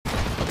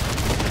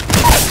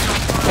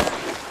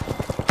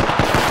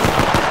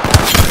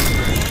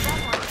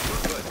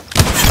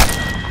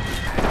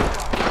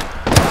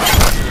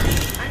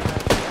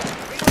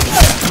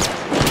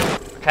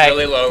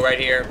really low right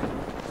here.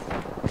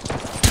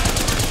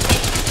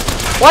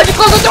 Why'd you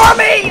close the door on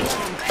me? You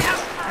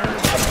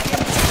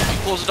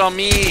closed it on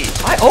me.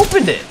 I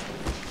opened it.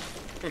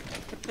 And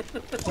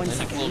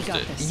you closed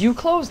it. You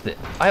closed it.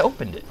 I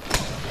opened it.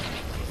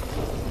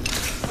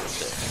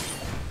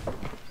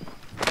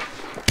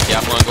 Yeah,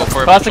 I'm gonna go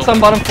for it. Plastics on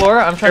bottom floor.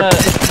 I'm trying to.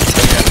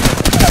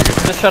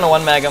 Just trying to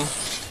one mag him.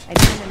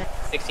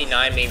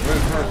 69 me.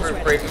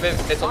 Roof. Brave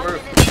move. Missile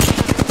roof.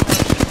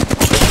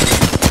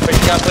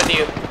 Pushing up with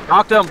you.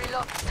 Knocked him.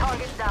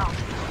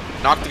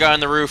 Knocked the guy on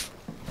the roof.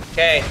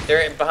 Okay,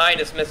 they're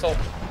behind us, Missile.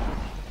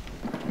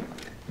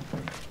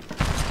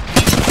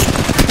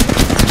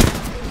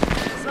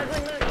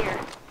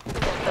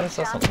 I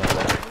saw something like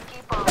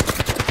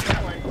that.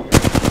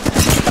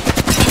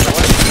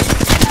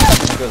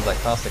 How good was that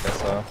caustic I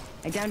saw?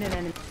 I downed an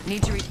enemy.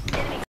 Need to reach.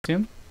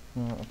 Him?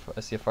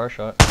 I see a far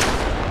shot.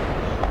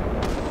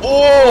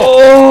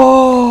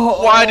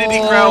 Oh! Why did he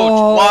crouch?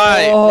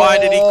 Why? Why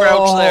did he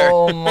crouch there?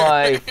 Oh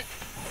my.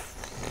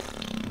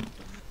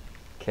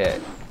 Okay.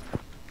 I'm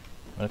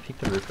gonna peek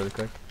the roof really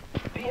quick.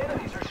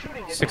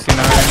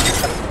 69.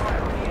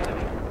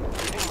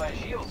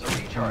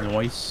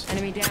 Nice.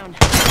 Enemy down.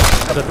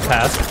 Out at the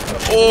pass.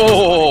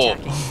 Oh!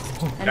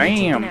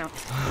 Damn.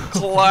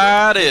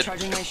 Clatted.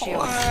 Charging my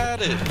shield.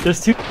 Clatted.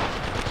 There's two.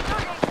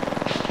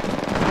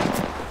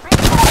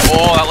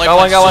 Oh, that light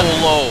went so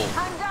low.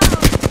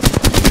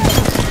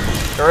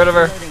 Get rid of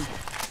her. Reloading.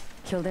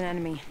 Killed an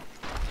enemy.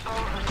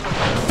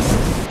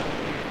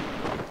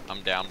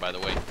 I'm down, by the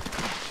way.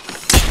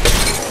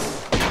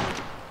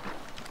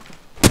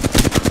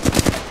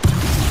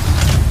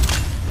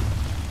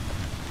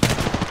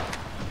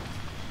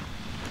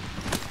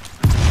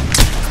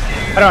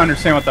 I don't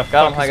understand what the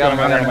fuck I is got him.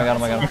 going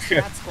on right now. Okay.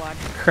 That squad.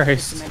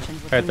 Christ.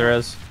 Right, there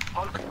is.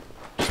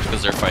 Just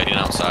because they're fighting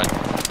outside.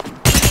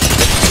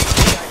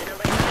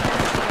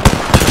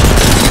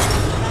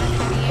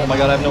 Oh my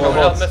god, I have no more Going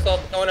to help bullets. Missile.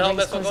 Going to help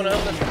Missile. Going to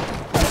help Missile.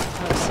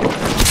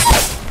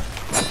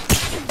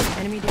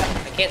 Enemy down.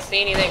 I can't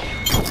see anything.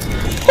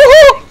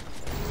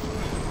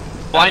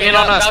 Flying in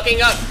on us.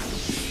 Falking up.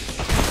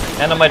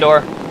 And on my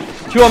door.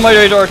 Two on my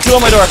door. Two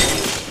on my door.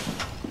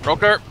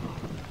 Broke her.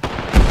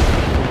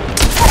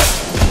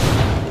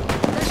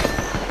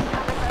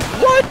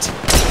 What?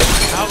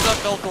 How's that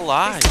Belk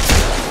alive?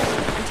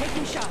 I'm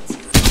taking shots.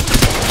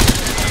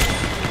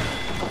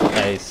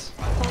 Nice.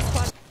 Full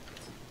squad.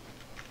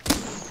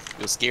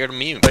 He was scared of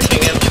me.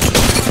 Pushing him.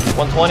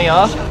 120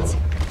 off. Shots.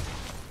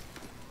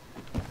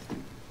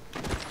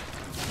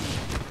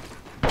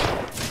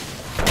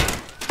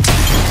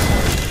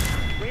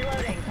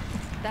 Reloading.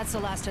 That's the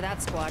last of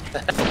that squad.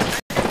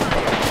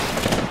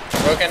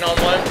 Broken on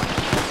one.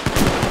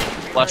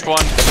 Flash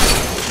one.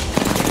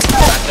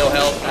 No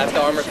health. That's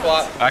the armor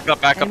swap. Back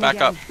up, back up, Enemy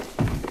back up. down.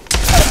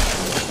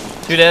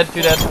 Two dead.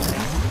 Two dead.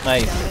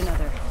 Nice. Downed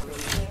another.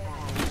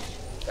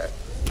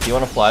 Do you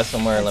want to fly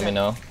somewhere? Let me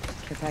know.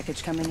 Care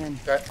package coming in.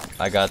 Okay.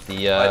 I got the.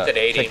 Mine's at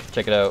 80.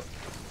 Check it out.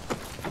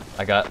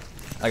 I got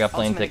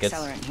plane Ultimate tickets.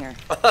 accelerant here.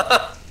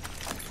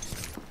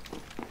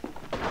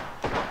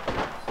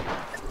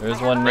 There's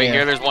one Right near.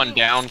 here, there's one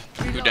down.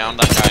 Who downed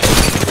that guy?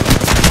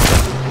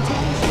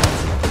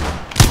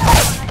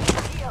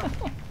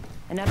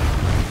 Another.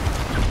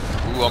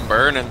 Ooh, I'm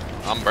burning.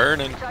 I'm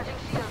burning. Taking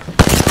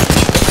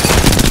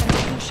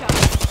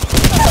shots.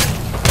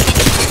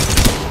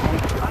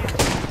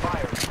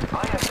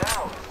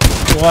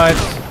 What?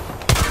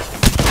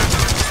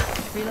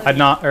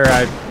 Reloading.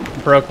 I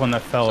broke one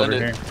that fell over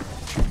Send here. it.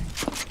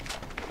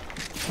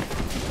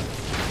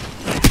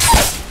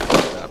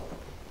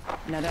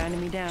 Another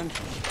enemy down.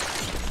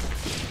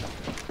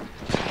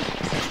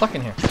 Stuck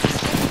in here.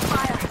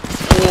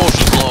 Oh,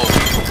 she's low.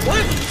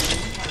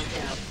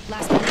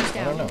 Last one is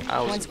down. don't know. I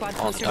was One squad on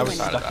closer the to I other was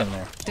win. side of stuck in that.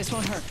 there. This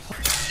won't hurt.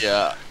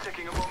 Yeah.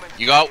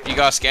 You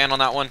got a scan on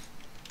that one?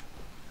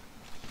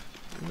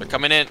 They're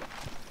coming in.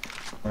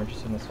 We're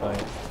just in this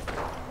fight.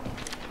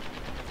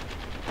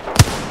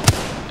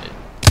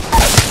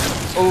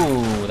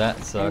 Ooh, that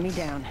Enemy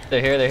sucks. down.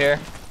 They're here. They're here.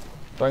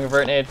 Throwing a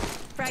vert nade.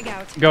 Frag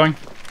out. Going.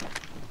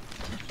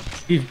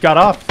 He got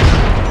off.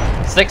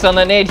 6 on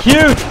that nade.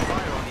 Huge.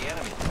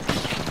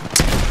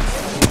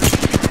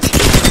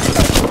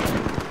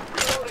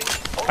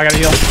 I gotta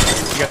heal.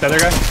 You got the other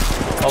guy?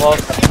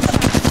 Almost.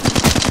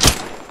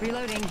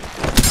 Reloading.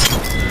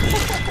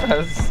 That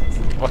was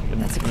fucking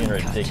That's a being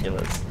clean cut.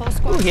 ridiculous. Whole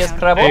squad Ooh, he has down.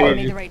 crab Hey, armor.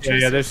 made the right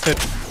yeah, choice. there's it.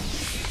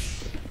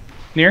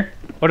 Near?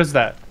 What is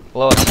that?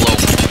 Blow it. I'm low.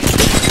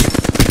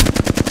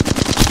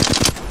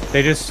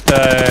 They just, I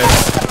got it.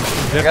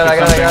 I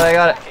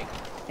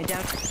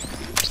down.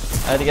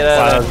 I had to get out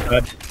Wow, of that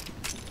there. was good.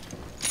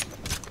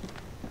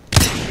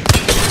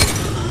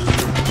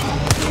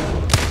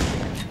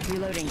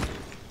 Reloading.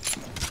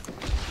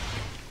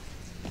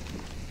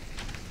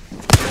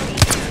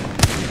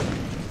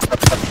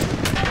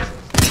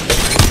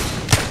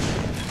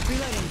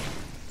 Reloading.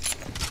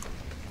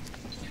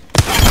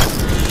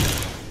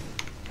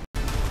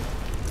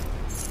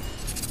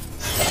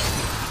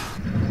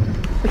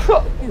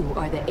 You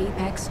are the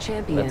Apex The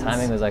champions.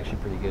 timing was actually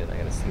pretty good. I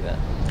gotta see that.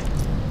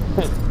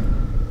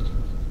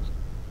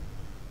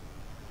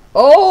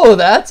 Oh,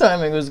 that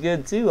timing was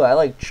good too. I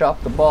like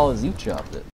chopped the ball as you chopped it.